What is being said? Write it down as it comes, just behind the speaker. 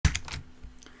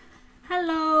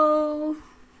Hello,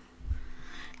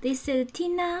 this is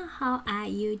Tina. How are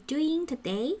you doing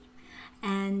today?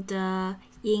 And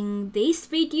in this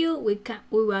video, we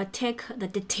will take the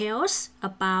details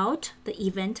about the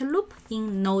event loop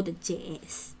in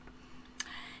Node.js.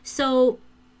 So,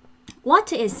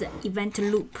 what is event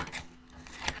loop?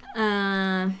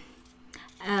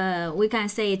 We can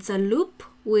say it's a loop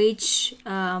which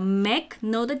make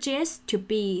Node.js to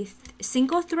be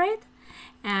single thread.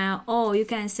 Or you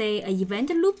can say an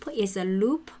event loop is a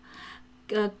loop.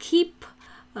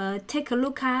 Take a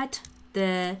look at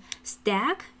the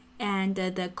stack and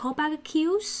the callback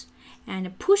queues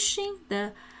and pushing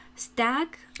the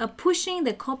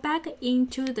callback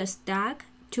into the stack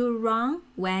to run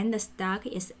when the stack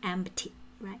is empty,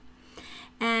 right?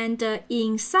 And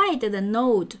inside the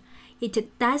node,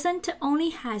 it doesn't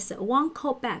only has one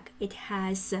callback; it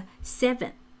has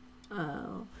seven.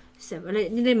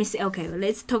 Let me see. Okay,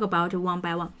 let's talk about it one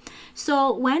by one.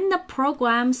 So when the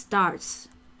program starts,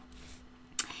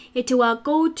 it will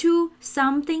go to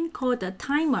something called a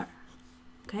timer.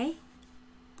 Okay,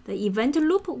 the event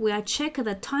loop will check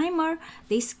the timer,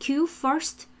 this queue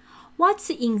first. What's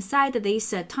inside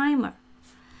this timer?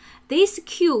 This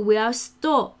queue will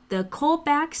store the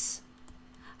callbacks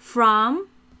from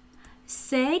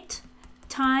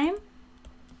setTimeout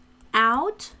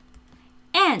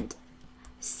and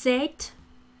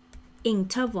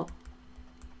setInterval.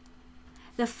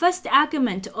 The first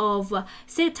argument of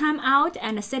setTimeout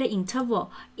and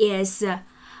setInterval is the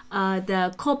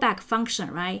callback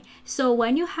function, right? So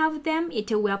when you have them, it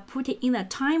will put in the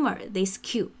timer this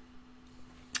queue.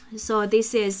 So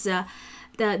this is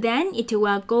then it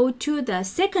will go to the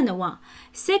second one.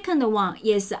 Second one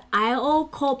is IO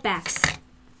callbacks.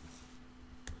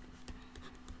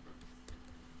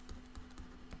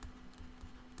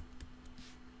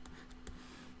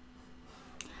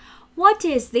 What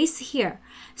is this here?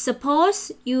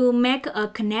 Suppose you make a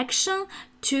connection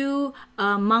to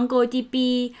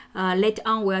MongoDB, later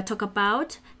on we'll talk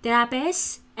about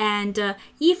database, and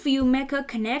if you make a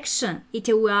connection, it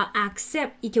will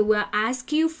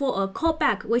ask you for a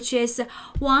callback, which is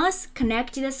once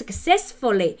connected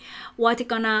successfully, what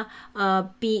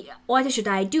should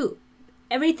I do?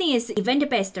 Everything is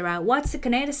event-based, right? Once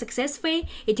connected successfully,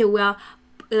 it will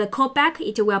callback,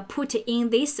 it will put in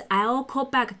this IO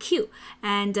callback queue,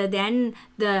 and then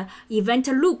the event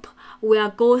loop will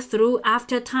go through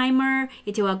after timer.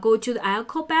 It will go to the IO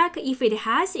callback. If it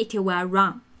has, it will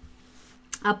run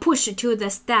a push to the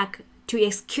stack to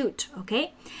execute.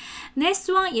 Okay, next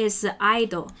one is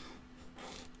idle.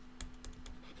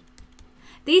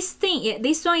 This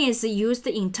one is used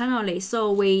internally,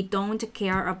 so we don't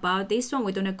care about this one.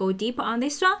 We don't go deep on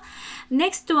this one.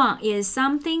 Next one is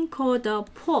something called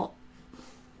pull.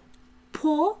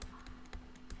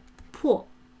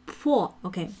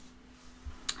 Okay.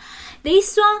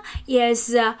 This one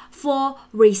is for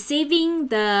receiving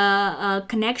the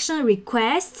connection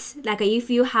requests. Like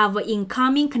if you have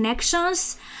incoming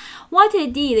connections, what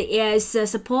it did is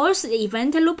suppose the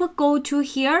event loop go to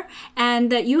here,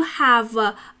 and you have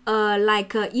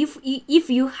if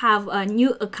you have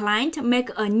a client make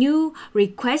a new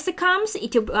request comes,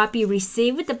 it will be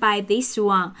received by this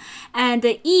one. And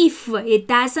if it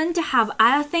doesn't have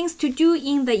other things to do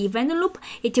in the event loop,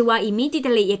 it will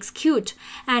immediately execute.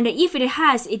 And if it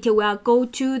has, it will go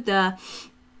to the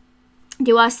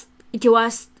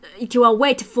it will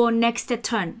wait for next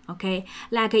turn. Okay,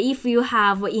 like if you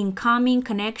have incoming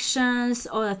connections,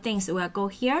 all the things will go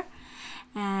here.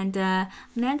 And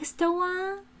next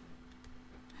one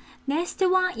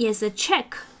is a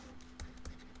check.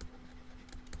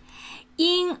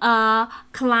 In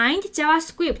client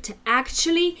JavaScript,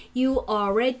 actually you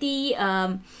already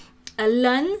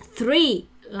learn the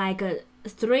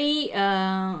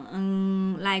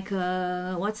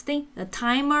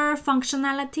timer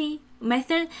functionality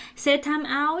method,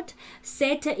 setTimeout,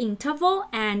 setInterval,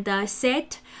 and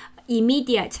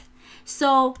setImmediate.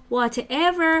 So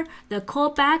whatever the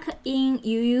callback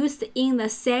you used in the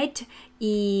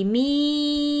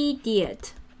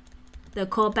setImmediate, the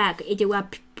callback, it will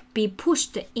be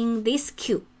pushed in this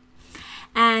queue.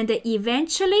 And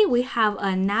eventually we have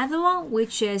another one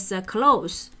which is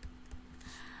close.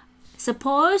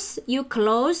 Suppose you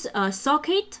close a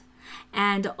socket,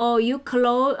 or you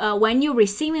close when you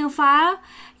receiving file.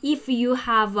 If you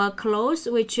have a close,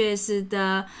 which is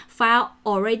the file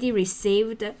already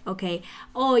received, okay,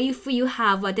 or if you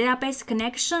have a database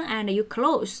connection and you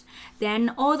close,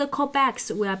 then all the callbacks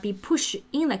will be pushed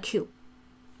in the queue.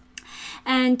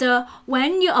 And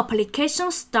when your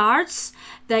application starts,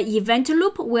 the event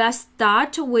loop will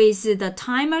start with the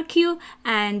timer queue,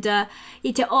 and then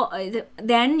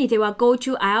it will go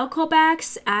to IO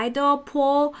callbacks, idle,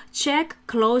 pull, check,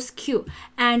 close queue.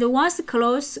 And once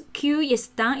close queue is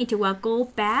done, it will go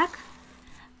back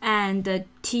and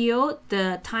till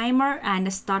the timer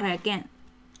and start again.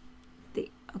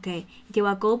 Okay, it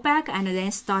will go back and then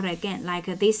start again. Like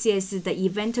this is the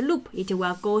event loop. It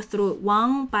will go through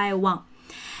one by one.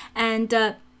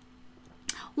 And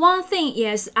one thing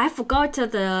is, I forgot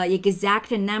the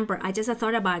exact number. I just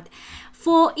thought about it.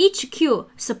 For each queue,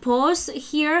 suppose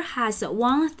here has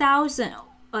 10,000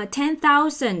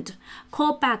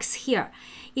 callbacks here.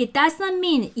 It doesn't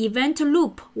mean event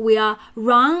loop will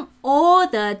run all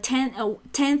the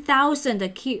 10,000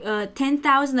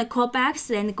 callbacks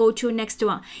and go to next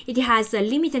one. It has a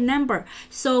limited number.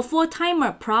 So for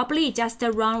timer, probably just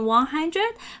run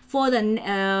 100. For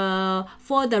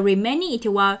the remaining, it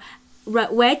will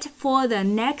wait for the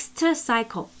next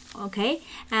cycle. Okay,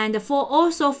 and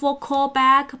also for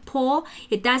callback pull,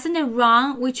 it doesn't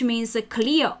run, which means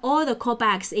clear all the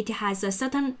callbacks. It has a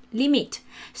certain limit,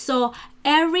 so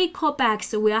every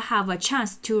callbacks will have a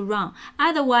chance to run.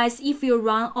 Otherwise, if you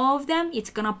run all of them, it's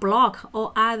gonna block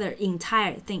all other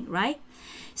entire thing, right?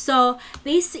 So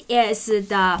this is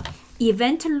the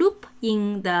event loop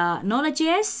in the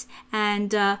Node.js,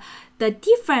 and the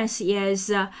difference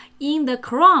is in the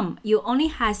Chrome you only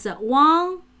has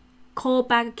one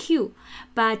callback queue,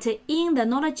 but in the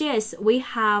Node.js we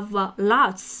have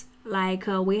lots, like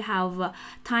we have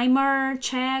timer,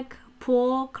 check,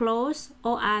 pull, close,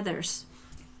 or others.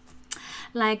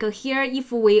 Like here,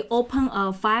 if we open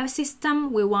a file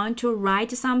system, we want to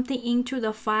write something into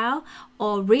the file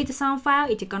or read some file,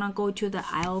 it's gonna go to the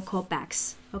IO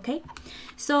callbacks. Okay,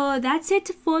 so that's it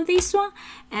for this one,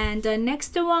 and the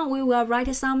next one we will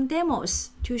write some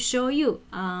demos to show you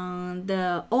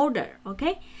the order.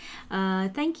 Okay,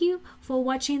 thank you for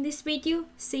watching this video.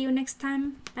 See you next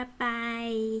time. Bye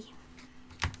bye.